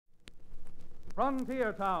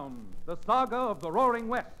Frontier Town, the saga of the Roaring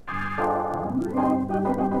West.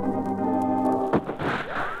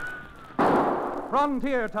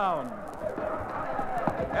 Frontier Town.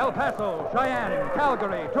 El Paso, Cheyenne,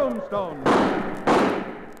 Calgary, Tombstone.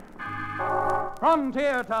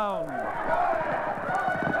 Frontier Town.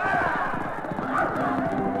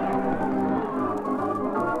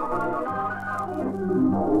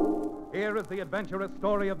 Here is the adventurous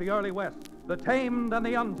story of the early West, the tamed and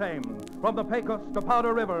the untamed, from the Pecos to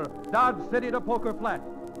Powder River, Dodge City to Poker Flat.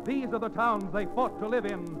 These are the towns they fought to live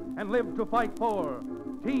in and lived to fight for,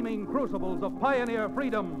 teeming crucibles of pioneer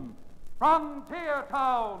freedom. Frontier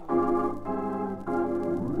Town!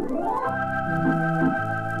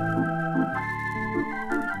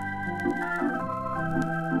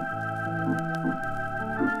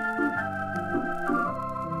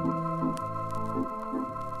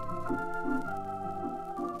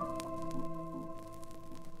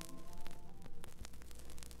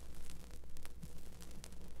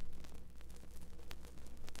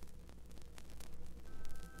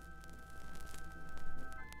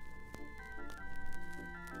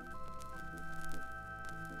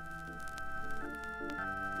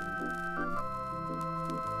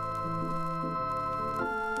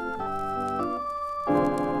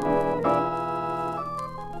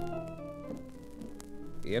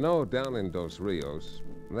 You know, down in Dos Rios,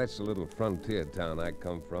 that's the little frontier town I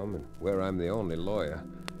come from and where I'm the only lawyer,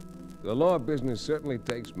 the law business certainly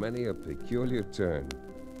takes many a peculiar turn.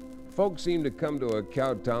 Folks seem to come to a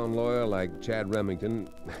cowtown lawyer like Chad Remington,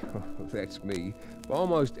 that's me, for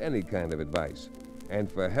almost any kind of advice, and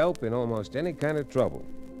for help in almost any kind of trouble.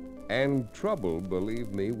 And trouble,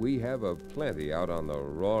 believe me, we have a plenty out on the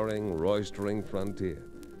roaring, roistering frontier.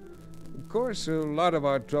 Of course, a lot of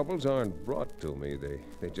our troubles aren't brought to me.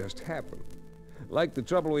 They just happen. Like the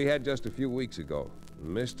trouble we had just a few weeks ago.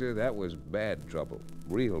 Mister, that was bad trouble.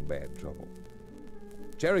 Real bad trouble.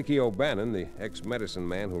 Cherokee O'Bannon, the ex-medicine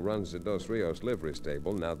man who runs the Dos Rios livery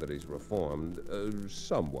stable, now that he's reformed,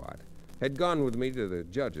 somewhat, had gone with me to the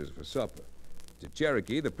judge's for supper. To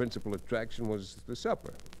Cherokee, the principal attraction was the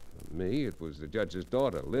supper. For me, it was the judge's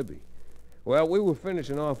daughter, Libby. Well, we were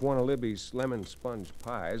finishing off one of Libby's lemon sponge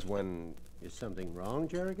pies when... Is something wrong,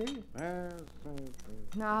 Cherokee?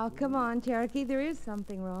 Now, come on, Cherokee. There is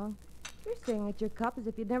something wrong. You're staring at your cup as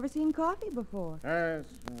if you'd never seen coffee before.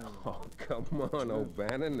 Oh, come on,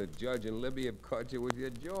 O'Bannon. The judge and Libby have caught you with your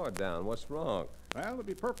jaw down. What's wrong? Well, to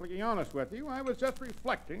be perfectly honest with you, I was just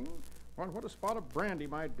reflecting on what a spot of brandy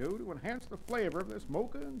might do to enhance the flavor of this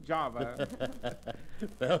mocha and java.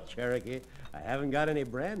 Well, Cherokee, I haven't got any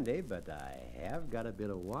brandy, but I have got a bit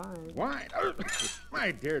of wine. Wine?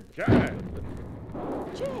 My dear Chad.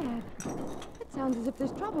 Chad, it sounds as if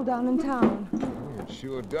there's trouble down in town. It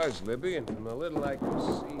sure does, Libby, and from the little I can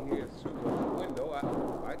see here through the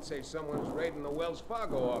window, I'd say someone's raiding the Wells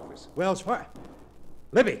Fargo office. Wells Fargo?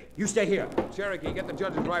 Libby, you stay here. Cherokee, get the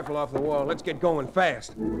judge's rifle off the wall. Let's get going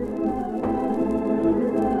fast.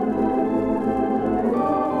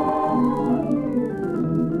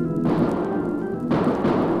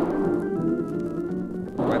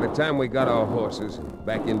 By the time we got our horses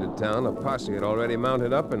back into town, a posse had already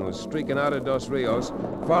mounted up and was streaking out of Dos Rios,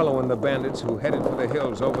 following the bandits who headed for the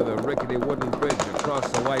hills over the rickety wooden bridge across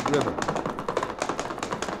the White River.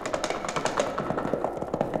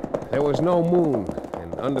 There was no moon,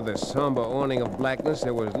 and under the somber awning of blackness,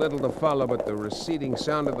 there was little to follow but the receding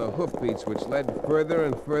sound of the hoofbeats, which led further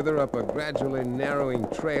and further up a gradually narrowing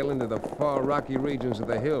trail into the far rocky regions of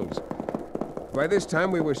the hills. By this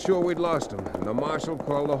time, we were sure we'd lost him, and the marshal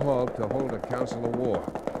called a halt to hold a council of war.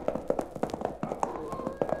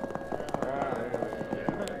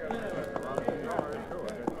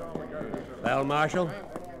 Well, Marshal,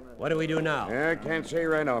 what do we do now? I can't say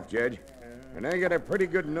right off, Judge. And I got a pretty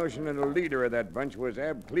good notion that the leader of that bunch was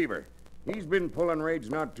Ab Cleaver. He's been pulling raids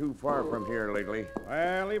not too far from here lately.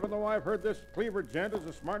 Well, even though I've heard this Cleaver gent is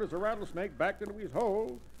as smart as a rattlesnake backed into his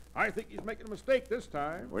hole, I think he's making a mistake this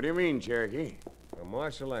time. What do you mean, Cherokee? Well,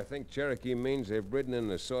 Marshal, I think Cherokee means they've ridden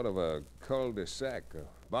in a sort of a cul-de-sac,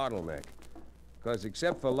 a bottleneck. Because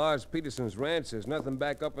except for Lars Peterson's ranch, there's nothing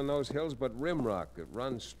back up in those hills but rim rock that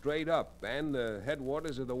runs straight up, and the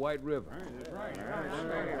headwaters of the White River.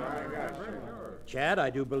 Chad, I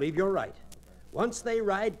do believe you're right. Once they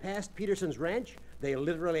ride past Peterson's ranch, they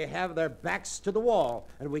literally have their backs to the wall,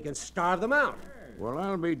 and we can starve them out. Well,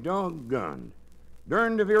 I'll be doggone.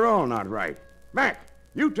 Derned if you're all not right. Mac,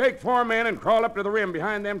 you take 4 men and crawl up to the rim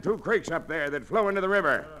behind them 2 creeks up there that flow into the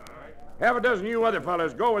river. Half a dozen of you other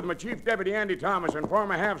fellas go with my Chief Deputy Andy Thomas and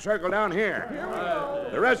form a half circle down here.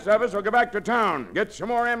 The rest of us will go back to town, get some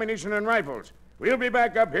more ammunition and rifles. We'll be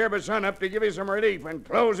back up here by sunup to give you some relief and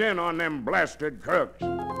close in on them blasted crooks.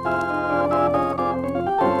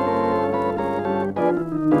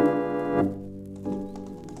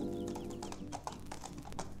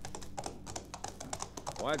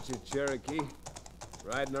 Watch it, Cherokee.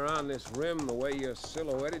 Riding around this rim the way you're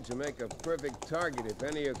silhouetted, you make a perfect target if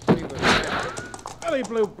any of Cleveland's... Belly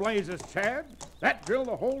blue blazes, Chad. That drilled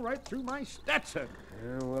a hole right through my Stetson.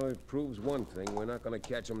 Yeah, well, it proves one thing. We're not going to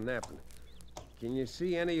catch them napping. Can you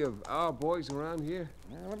see any of our boys around here?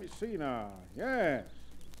 Let me see now. Yes.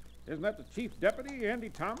 Isn't that the chief deputy, Andy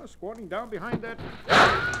Thomas, squatting down behind that...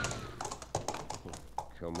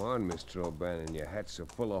 Come on, Mr. O'Bannon. Your hat's so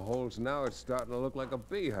full of holes now it's starting to look like a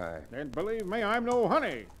beehive. Then believe me, I'm no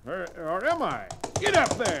honey. Or am I? Get up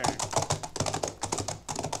there!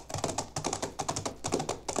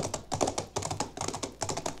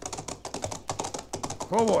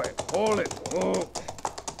 Oh, boy. Hold it. Oh.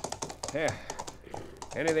 Yeah.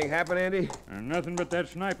 Anything happen, Andy? Nothing but that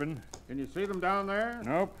sniping. Can you see them down there?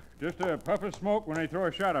 Nope. Just a puff of smoke when they throw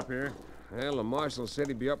a shot up here. Well, the marshal said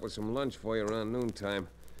he'd be up with some lunch for you around noontime.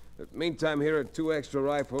 But meantime, here are 2 extra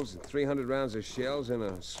rifles, 300 rounds of shells, and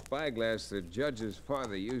a spyglass the judge's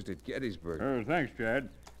father used at Gettysburg. Oh, thanks, Chad.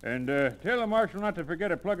 And tell the marshal not to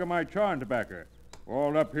forget a plug of my chawing tobacco. We're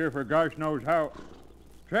all up here for gosh knows how...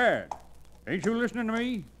 Chad, ain't you listening to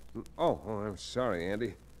me? Oh, I'm sorry,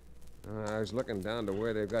 Andy. I was looking down to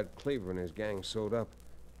where they've got Cleaver and his gang sewed up.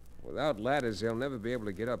 Without ladders, they'll never be able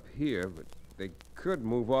to get up here, but they could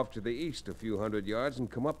move off to the east a few hundred yards and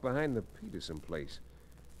come up behind the Peterson place.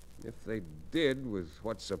 If they did, with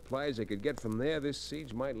what supplies they could get from there, this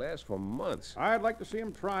siege might last for months. I'd like to see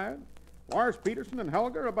them try it. Lars Peterson and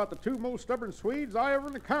Helga are about the 2 most stubborn Swedes I ever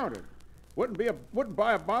encountered. Wouldn't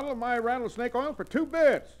buy a bottle of my rattlesnake oil for 2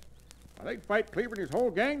 bits. Now, they'd fight Cleaver and his whole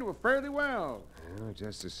gang to a fairly well. Well,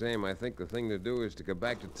 just the same, I think the thing to do is to go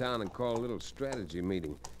back to town and call a little strategy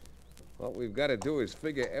meeting. What we've got to do is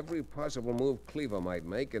figure every possible move Cleaver might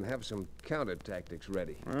make and have some counter tactics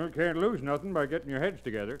ready. Well, can't lose nothing by getting your heads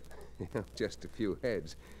together. Just a few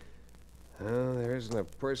heads. There isn't a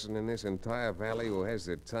person in this entire valley who has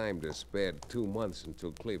the time to spare 2 months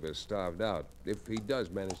until Cleaver's starved out, if he does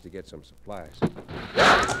manage to get some supplies.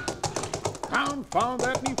 Confound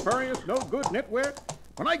that nefarious, no-good nitwit.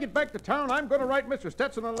 When I get back to town, I'm going to write Mr.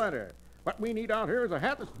 Stetson a letter. What we need out here is a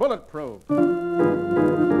hat that's bulletproof.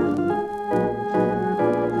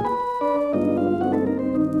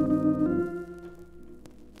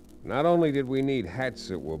 Not only did we need hats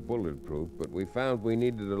that were bulletproof, but we found we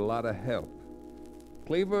needed a lot of help.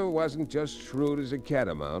 Cleaver wasn't just shrewd as a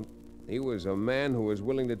catamount. He was a man who was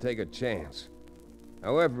willing to take a chance.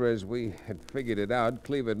 However, as we had figured it out,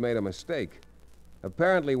 Cleaver had made a mistake.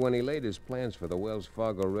 Apparently, when he laid his plans for the Wells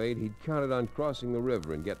Fargo raid, he'd counted on crossing the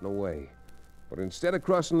river and getting away. But instead of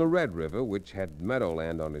crossing the Red River, which had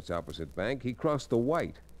meadowland on its opposite bank, he crossed the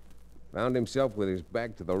White. Found himself with his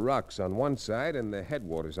back to the rocks on one side and the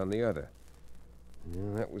headwaters on the other.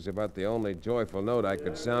 Well, that was about the only joyful note I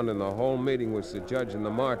could sound in the whole meeting which the judge and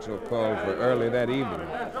the marshal called for early that evening.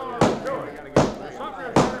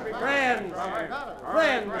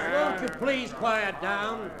 Friends, won't you please quiet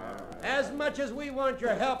down? As much as we want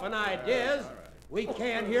your help and ideas, we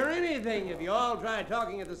can't hear anything if you all try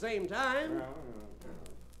talking at the same time.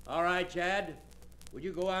 All right, Chad, would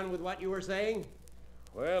you go on with what you were saying?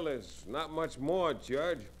 Well, there's not much more,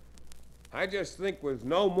 Judge. I just think with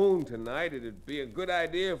no moon tonight, it'd be a good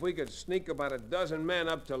idea if we could sneak about a dozen men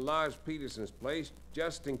up to Lars Peterson's place,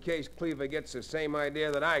 just in case Cleaver gets the same idea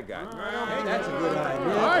that I got. Hey, that's a good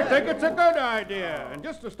idea. I think it's a good idea. And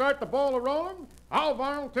just to start the ball a-rolling, I'll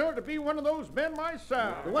volunteer to be one of those men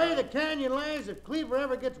myself. The way the canyon lies, if Cleaver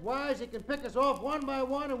ever gets wise, he can pick us off one by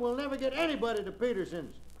one, and we'll never get anybody to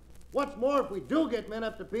Peterson's. What's more, if we do get men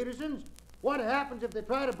up to Peterson's, what happens if they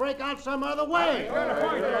try to break out some other way?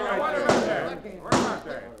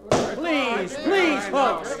 Please,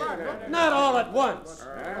 folks, not all at once.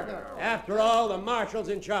 After all, the marshal's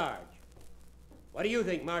in charge. What do you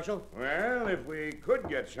think, Marshal? Well, if we could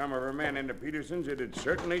get some of our men into Peterson's, it'd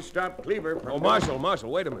certainly stop Cleaver from... Oh, Marshal,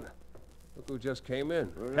 wait a minute. Look who just came in.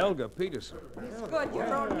 Helga Peterson. It's good you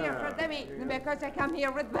brought here for the meeting because I come here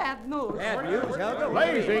with bad news. Bad news, Helga?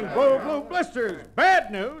 Blazing blue blisters. Bad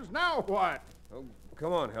news. Now what? Oh,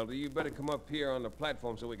 come on, Helga. You better come up here on the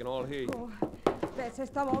platform so we can all hear you. Oh, this is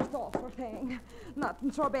the most awful thing.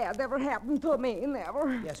 Nothing so bad ever happened to me,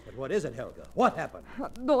 never. Yes, but what is it, Helga? What happened?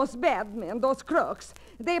 Those bad men, those crooks,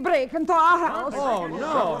 they break into our house. Oh,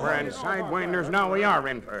 no. Friends, sidewinders, now we are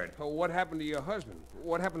in for it. Oh, what happened to your husband?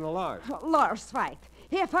 What happened to Lars? Lars fight.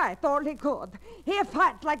 He fight all he could. He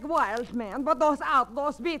fight like wild man, but those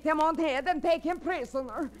outlaws beat him on the head and take him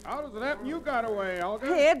prisoner. How does it happen you got away, Olga?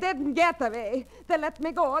 He didn't get away. They let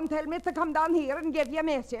me go and tell me to come down here and give you a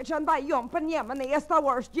message, and by jumping Yemeni is the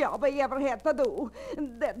worst job I ever had to do.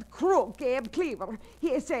 That crook, Abe Cleaver,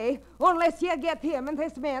 he say, unless you get him and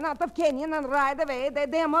his men out of Kenyon and ride away, they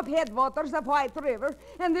dam up headwaters of White River,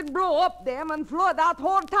 and it blow up them and flood out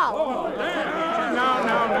whole town.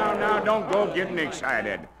 Now, don't go getting excited.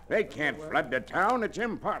 They can't flood the town. It's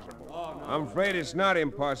impossible. I'm afraid it's not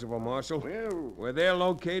impossible, Marshal. Well, Where they're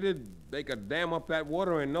located, they could dam up that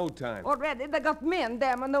water in no time. Already they got men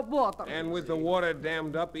damming up water. And with the water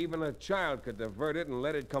dammed up, even a child could divert it and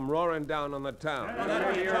let it come roaring down on the town. It's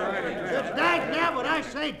that what I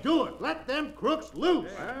say do it. Let them crooks loose.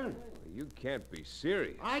 You can't be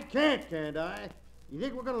serious. I can't I? You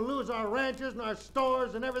think we're going to lose our ranches and our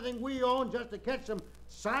stores and everything we own just to catch some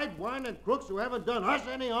sidewinding crooks who haven't done us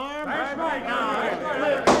any harm? That's right.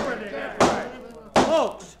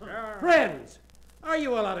 Folks, friends, are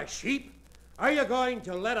you a lot of sheep? Are you going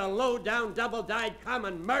to let a low-down, double-dyed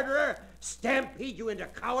common murderer stampede you into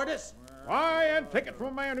cowardice? Why, and take it from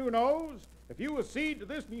a man who knows. If you accede to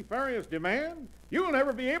this nefarious demand, you'll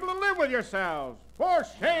never be able to live with yourselves. For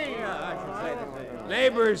shame!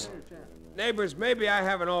 Neighbors, maybe I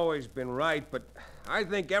haven't always been right, but I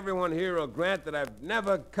think everyone here will grant that I've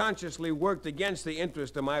never consciously worked against the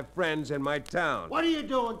interest of my friends and my town. What are you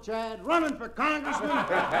doing, Chad? Running for congressman?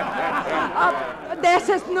 This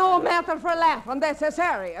is no matter for laughing. This is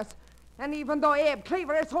serious. And even though Abe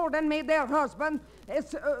Cleaver is holding me their husband,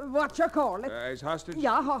 it's what you call it. Is hostage?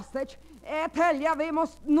 Yeah, hostage. I tell you, we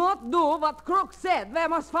must not do what Crook said. We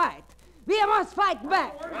must fight. We must fight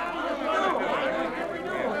back.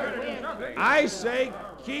 I say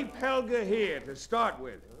keep Helga here to start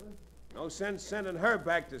with. No sense sending her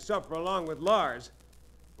back to suffer along with Lars.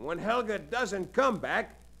 When Helga doesn't come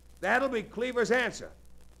back, that'll be Cleaver's answer.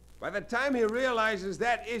 By the time he realizes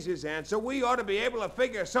that is his answer, we ought to be able to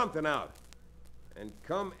figure something out. And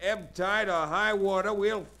come ebb tide or high water,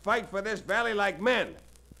 we'll fight for this valley like men.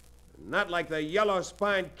 Not like the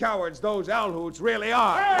yellow-spined cowards those Alhoots really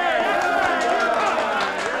are.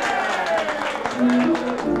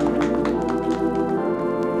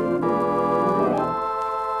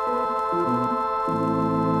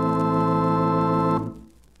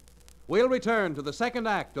 We'll return to the second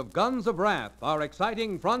act of Guns of Wrath, our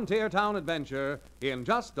exciting frontier town adventure, in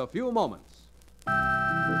just a few moments.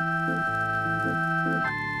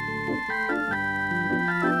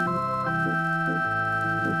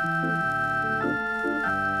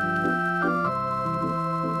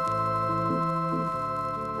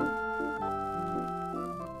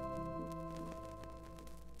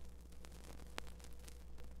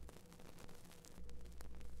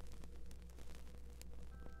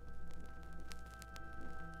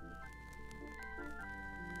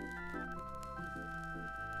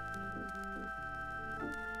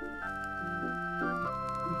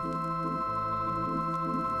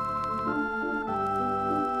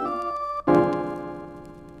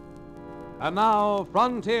 And now,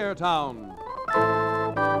 Frontier Town.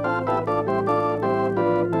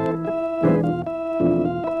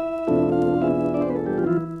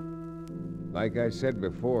 Like I said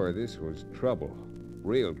before, this was trouble.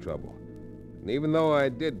 Real trouble. And even though I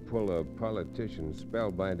did pull a politician's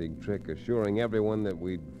spellbinding trick assuring everyone that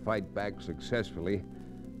we'd fight back successfully,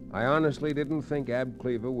 I honestly didn't think Ab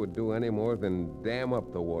Cleaver would do any more than dam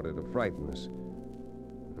up the water to frighten us.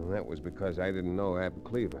 And that was because I didn't know Ab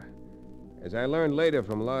Cleaver. As I learned later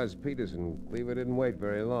from Lars Peterson, Cleaver didn't wait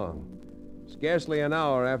very long. Scarcely an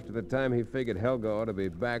hour after the time he figured Helga ought to be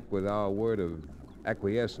back with our word of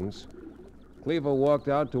acquiescence, Cleaver walked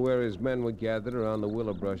out to where his men were gathered around the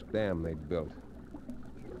Willowbrush Dam they'd built.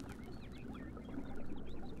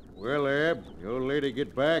 Well, Ab, the old lady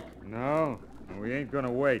get back? No, we ain't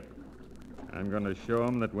gonna wait. I'm gonna show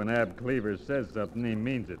him that when Ab Cleaver says something, he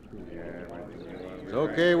means it. It's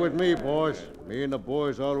okay with me, boys. Me and the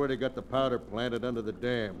boys already got the powder planted under the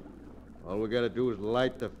dam. All we gotta do is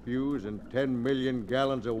light the fuse, and 10 million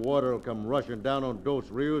gallons of water will come rushing down on Dos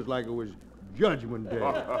Rios like it was Judgment Day.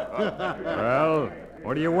 Well,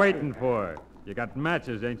 what are you waiting for? You got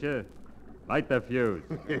matches, ain't you? Light the fuse.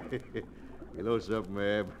 You know something,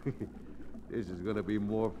 Ab? This is gonna be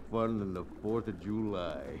more fun than the 4th of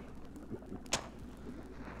July.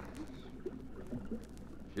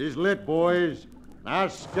 She's lit, boys. Now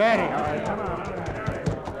steady. All right, come on.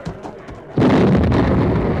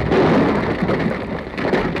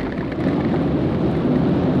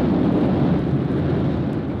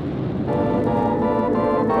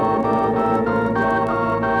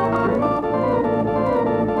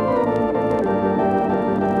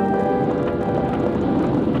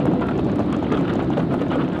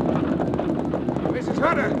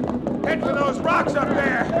 Cutter! Head for those rocks up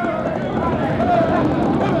there!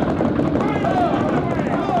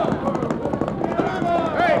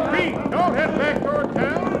 Hey, Pete, don't head back toward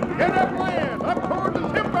town. Head upland, up toward the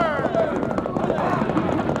timber.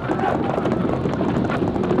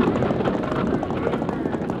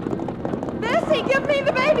 Bessie, give me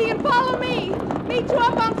the baby and follow me. Meet you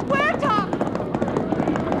up on Square Top.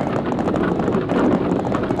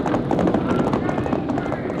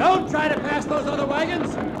 Don't try to pass those other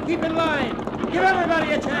wagons. Keep in line. Give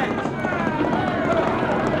everybody a chance.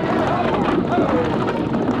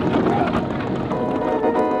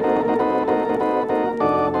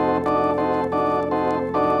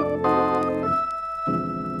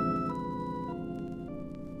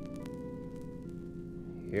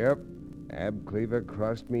 Yep, Ab Cleaver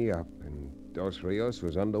crossed me up, and Dos Rios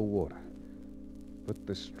was underwater. But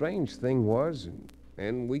the strange thing was,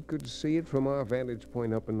 and we could see it from our vantage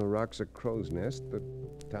point up in the rocks of Crow's Nest, the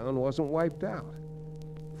town wasn't wiped out.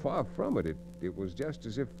 Far from it. It was just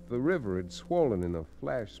as if the river had swollen in a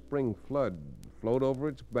flash spring flood, flowed over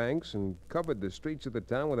its banks, and covered the streets of the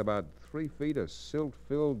town with about 3 feet of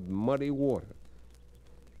silt-filled, muddy water.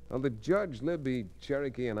 Now, the judge, Libby,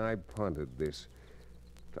 Cherokee, and I pondered this.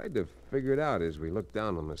 Tried to figure it out as we looked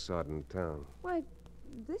down on the sodden town. Why,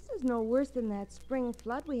 this is no worse than that spring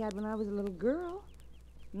flood we had when I was a little girl.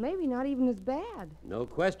 Maybe not even as bad. No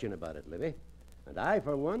question about it, Libby. And I,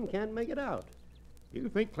 for one, can't make it out. You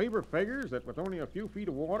think Cleaver figures that with only a few feet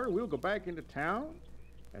of water, we'll go back into town?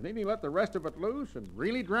 And then he let the rest of it loose and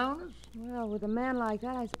really drown us? Well, with a man like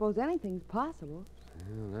that, I suppose anything's possible.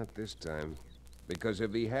 Well, not this time. Because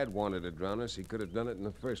if he had wanted to drown us, he could have done it in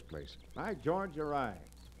the first place. By George, you're right.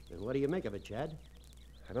 And what do you make of it, Chad?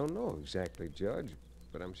 I don't know exactly, Judge,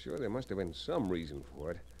 but I'm sure there must have been some reason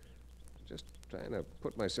for it. Just trying to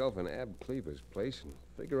put myself in Ab Cleaver's place and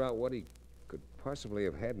figure out what he could possibly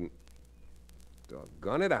have had in...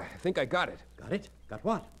 Doggone it, I think I got it. Got it? Got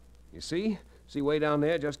what? You see? See way down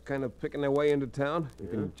there, just kind of picking their way into town? You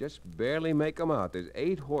can just barely make them out. There's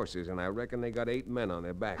 8 horses, and I reckon they got 8 men on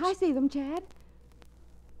their backs. I see them, Chad.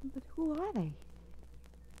 But who are they?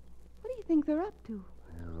 What do you think they're up to?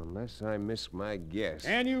 Well, unless I miss my guess.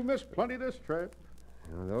 And you missed plenty this trip.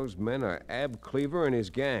 Well, those men are Ab Cleaver and his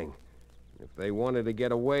gang. If they wanted to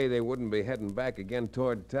get away, they wouldn't be heading back again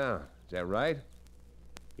toward town. Is that right?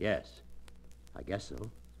 Yes. I guess so.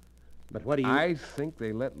 But what do you... I think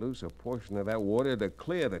they let loose a portion of that water to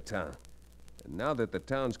clear the town. And now that the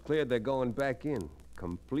town's cleared, they're going back in,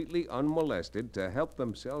 completely unmolested, to help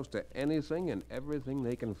themselves to anything and everything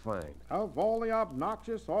they can find. Of all the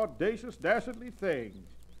obnoxious, audacious, dastardly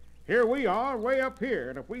things. Here we are, way up here,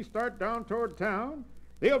 and if we start down toward town,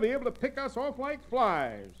 they'll be able to pick us off like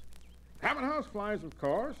flies. Common house flies, of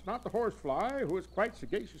course, not the horse fly, who is quite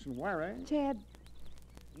sagacious and wary. Chad,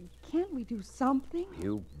 can't we do something?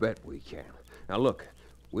 You bet we can. Now look,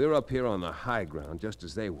 we're up here on the high ground just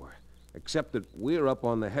as they were, except that we're up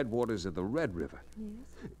on the headwaters of the Red River.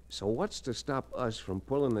 Yes. So what's to stop us from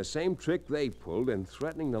pulling the same trick they pulled and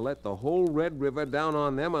threatening to let the whole Red River down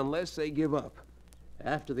on them unless they give up?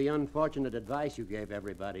 After the unfortunate advice you gave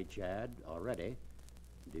everybody, Chad, already,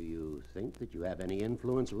 do you think that you have any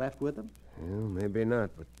influence left with them? Well, maybe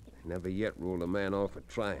not, but I never yet ruled a man off for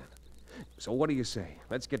trying. So what do you say?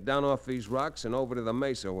 Let's get down off these rocks and over to the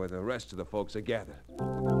mesa where the rest of the folks are gathered.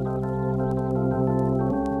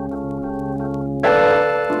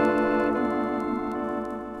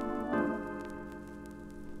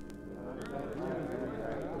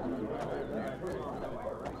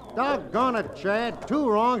 Doggone it, Chad. 2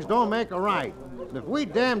 wrongs don't make a right. And if we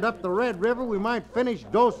dammed up the Red River, we might finish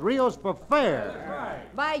Dos Rios for fair.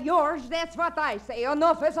 By yours, that's what I say.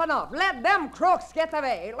 Enough is enough. Let them crooks get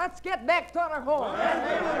away. Let's get back to our home.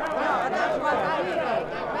 That's what I say.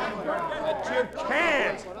 But you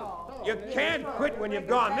can't. You can't quit when you've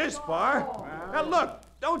gone this far. Now look,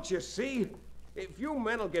 don't you see? If you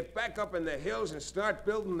men will get back up in the hills and start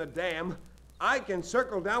building the dam, I can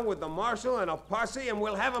circle down with the marshal and a posse and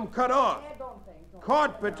we'll have them cut off.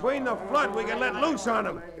 Caught between the flood, we can let loose on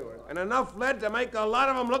them. And enough lead to make a lot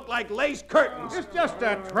of them look like lace curtains. It's just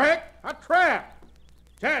a trick, a trap.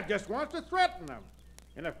 Chad just wants to threaten them.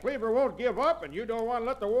 And if Cleaver won't give up and you don't want to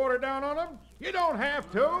let the water down on him, you don't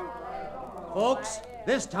have to. Folks,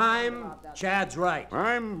 this time, Chad's right.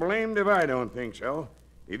 I'm blamed if I don't think so.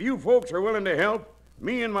 If you folks are willing to help,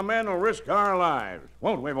 me and my men will risk our lives.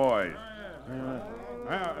 Won't we, boys?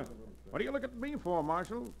 What do you look at me for,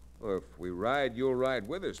 Marshal? Well, if we ride, you'll ride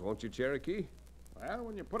with us, won't you, Cherokee? Well,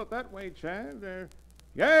 when you put it that way, Chad,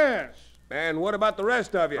 yes. And what about the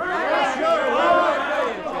rest of you? All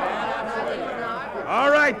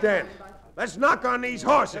right, then. Let's knock on these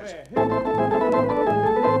horses.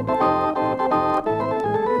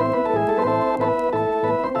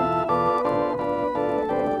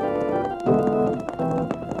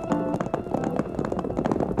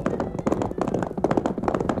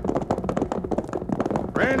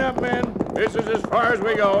 Rein up, men. This is as far as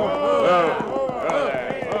we go.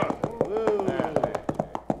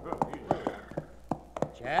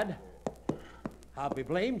 Chad, I'll be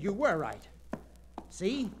blamed. You were right.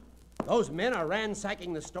 See? Those men are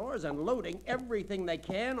ransacking the stores and loading everything they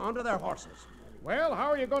can onto their horses. Well, how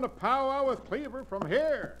are you going to powwow with Cleaver from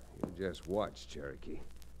here? You just watch, Cherokee.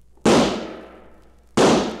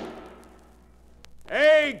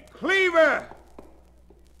 Hey, Cleaver!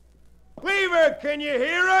 Cleaver, can you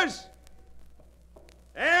hear us?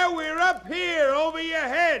 There, we're up here over your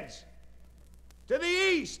heads. To the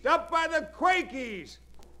east, up by the Quakies.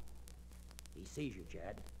 He sees you,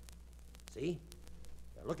 Chad. See?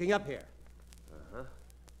 They're looking up here.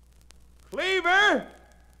 Cleaver,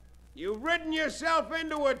 you've ridden yourself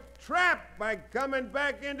into a trap by coming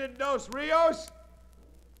back into Dos Rios.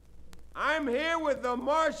 I'm here with the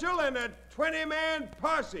marshal and a 20-man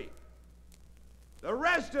posse. The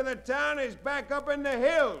rest of the town is back up in the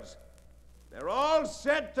hills. They're all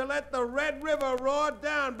set to let the Red River roar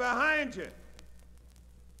down behind you.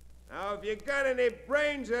 Now, if you got any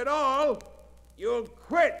brains at all, you'll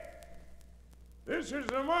quit. This is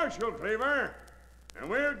the marshal, Cleaver, and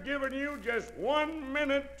we're giving you just 1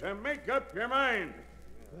 minute to make up your mind.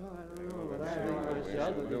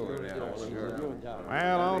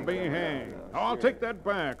 Well, I'll be hanged. I'll take that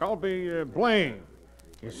back. I'll be blamed.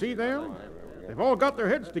 You see them? They've all got their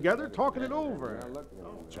heads together, talking it over.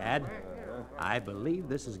 Chad, I believe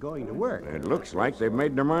this is going to work. It looks like they've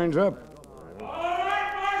made their minds up. All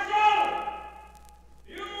right, Marshal!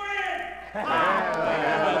 You win!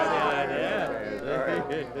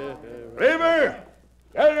 Cleaver,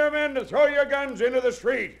 tell your men to throw your guns into the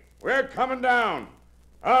street. We're coming down.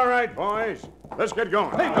 All right, boys, let's get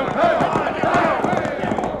going.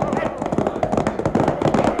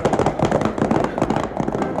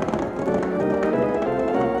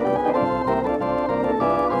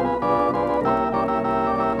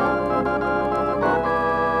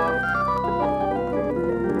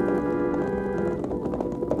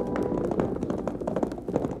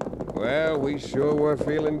 Well, we sure were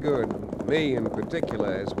feeling good. Me in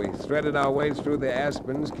particular, as we threaded our way through the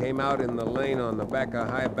aspens, came out in the lane on the back of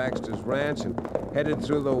High Baxter's ranch, and headed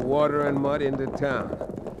through the water and mud into town.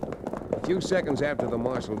 A few seconds after the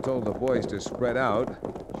marshal told the boys to spread out,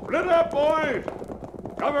 Split up, boys!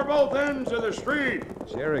 Cover both ends of the street.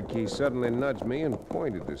 Cherokee suddenly nudged me and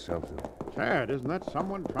pointed to something. Chad, isn't that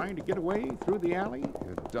someone trying to get away through the alley?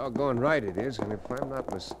 You're doggone right it is, and if I'm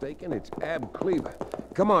not mistaken, it's Ab Cleaver.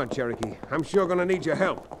 Come on, Cherokee. I'm sure gonna need your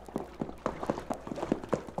help.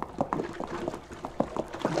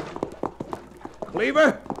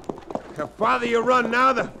 Cleaver, the farther you run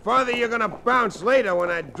now, the farther you're gonna bounce later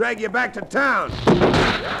when I drag you back to town.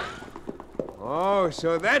 Oh,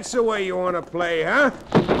 so that's the way you want to play, huh?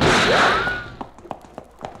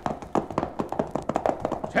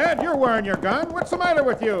 Chad, you're wearing your gun. What's the matter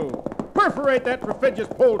with you? Perforate that prodigious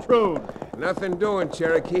poltroon. Nothing doing,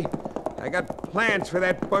 Cherokee. I got plans for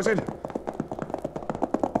that buzzard.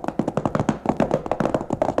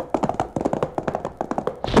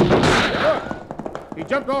 Look, he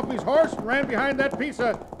jumped off his horse and ran behind that piece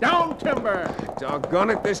of down timber.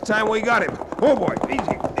 Doggone it, this time we got him. Oh, boy,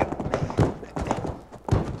 easy.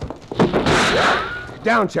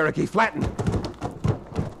 Down, Cherokee, flatten.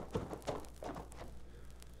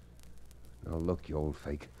 Now, look, you old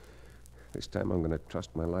fake. This time I'm gonna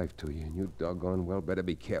trust my life to you, and you doggone well better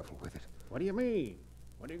be careful with it. What do you mean?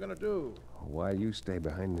 What are you going to do? While you stay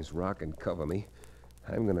behind this rock and cover me,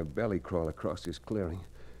 I'm gonna belly crawl across this clearing,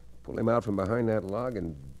 pull him out from behind that log,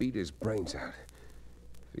 and beat his brains out.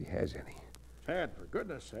 If he has any. Chad, for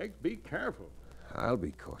goodness sake, be careful. I'll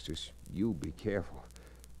be cautious. You be careful.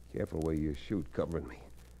 Careful where you shoot, covering me.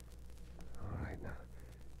 All right, now.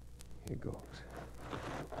 Here goes.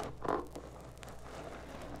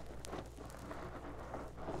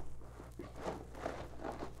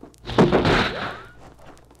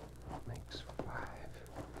 Makes 5.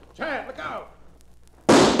 Chad, look out!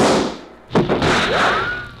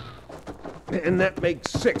 And that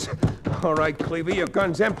makes 6. All right, Cleaver, your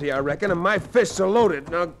gun's empty, I reckon, and my fists are loaded.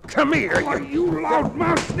 Now, come here. Why, you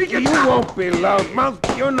loudmouth! You won't be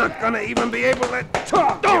loudmouth. You're not gonna even be able to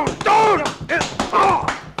talk. Don't!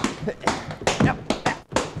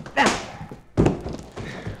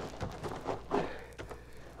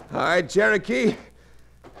 All right, Cherokee.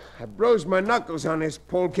 I bruised my knuckles on this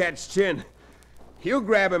polecat's chin. You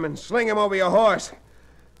grab him and sling him over your horse.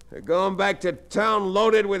 They're going back to town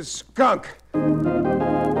loaded with skunk.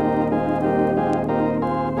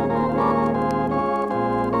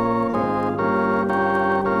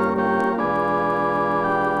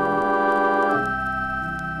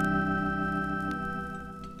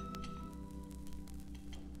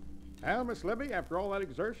 Well, Miss Libby, after all that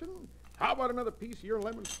exertion, how about another piece of your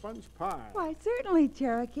lemon sponge pie? Why, certainly,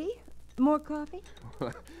 Cherokee. More coffee?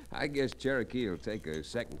 I guess Cherokee will take a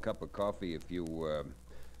second cup of coffee if you,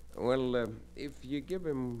 if you give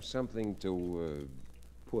him something to,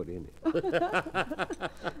 put in it.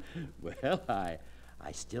 Well, I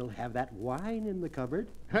still have that wine in the cupboard.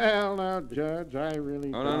 Well, now, Judge, I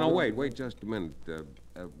really Oh, no, wait just a minute.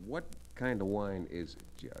 What kind of wine is it,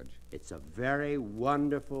 Judge? It's a very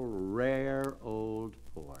wonderful, rare old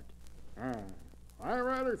port. I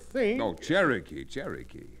rather think... Oh, Cherokee.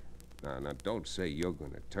 Now, don't say you're going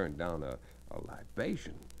to turn down a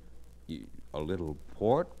libation. A little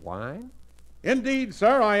port wine? Indeed,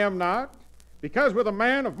 sir, I am not. Because with a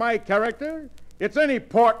man of my character, it's any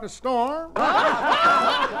port in a storm.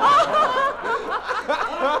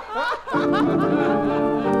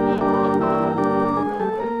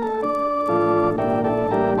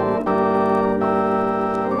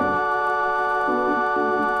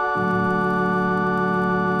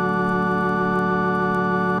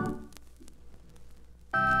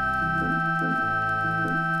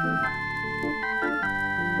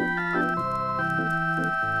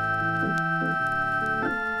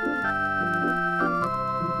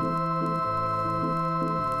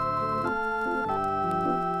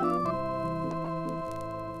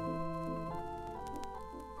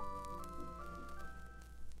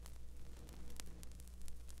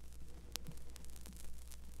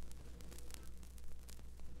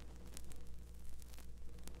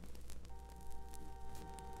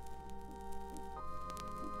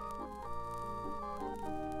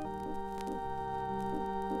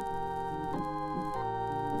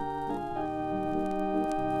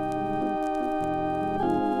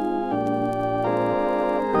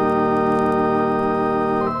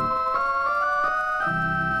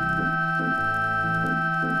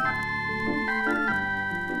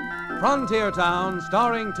 Frontier Town,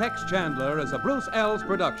 starring Tex Chandler, is a Bruce Ells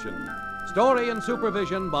production. Story and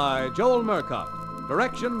supervision by Joel Murcott.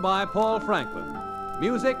 Direction by Paul Franklin.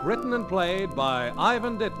 Music written and played by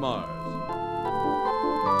Ivan Ditmars.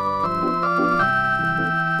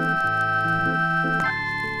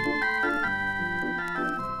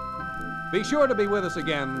 Be sure to be with us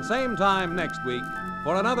again, same time next week,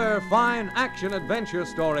 for another fine action-adventure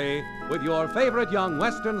story with your favorite young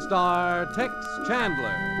Western star, Tex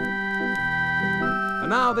Chandler. And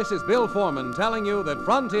now this is Bill Foreman telling you that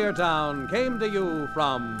Frontier Town came to you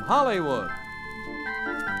from Hollywood.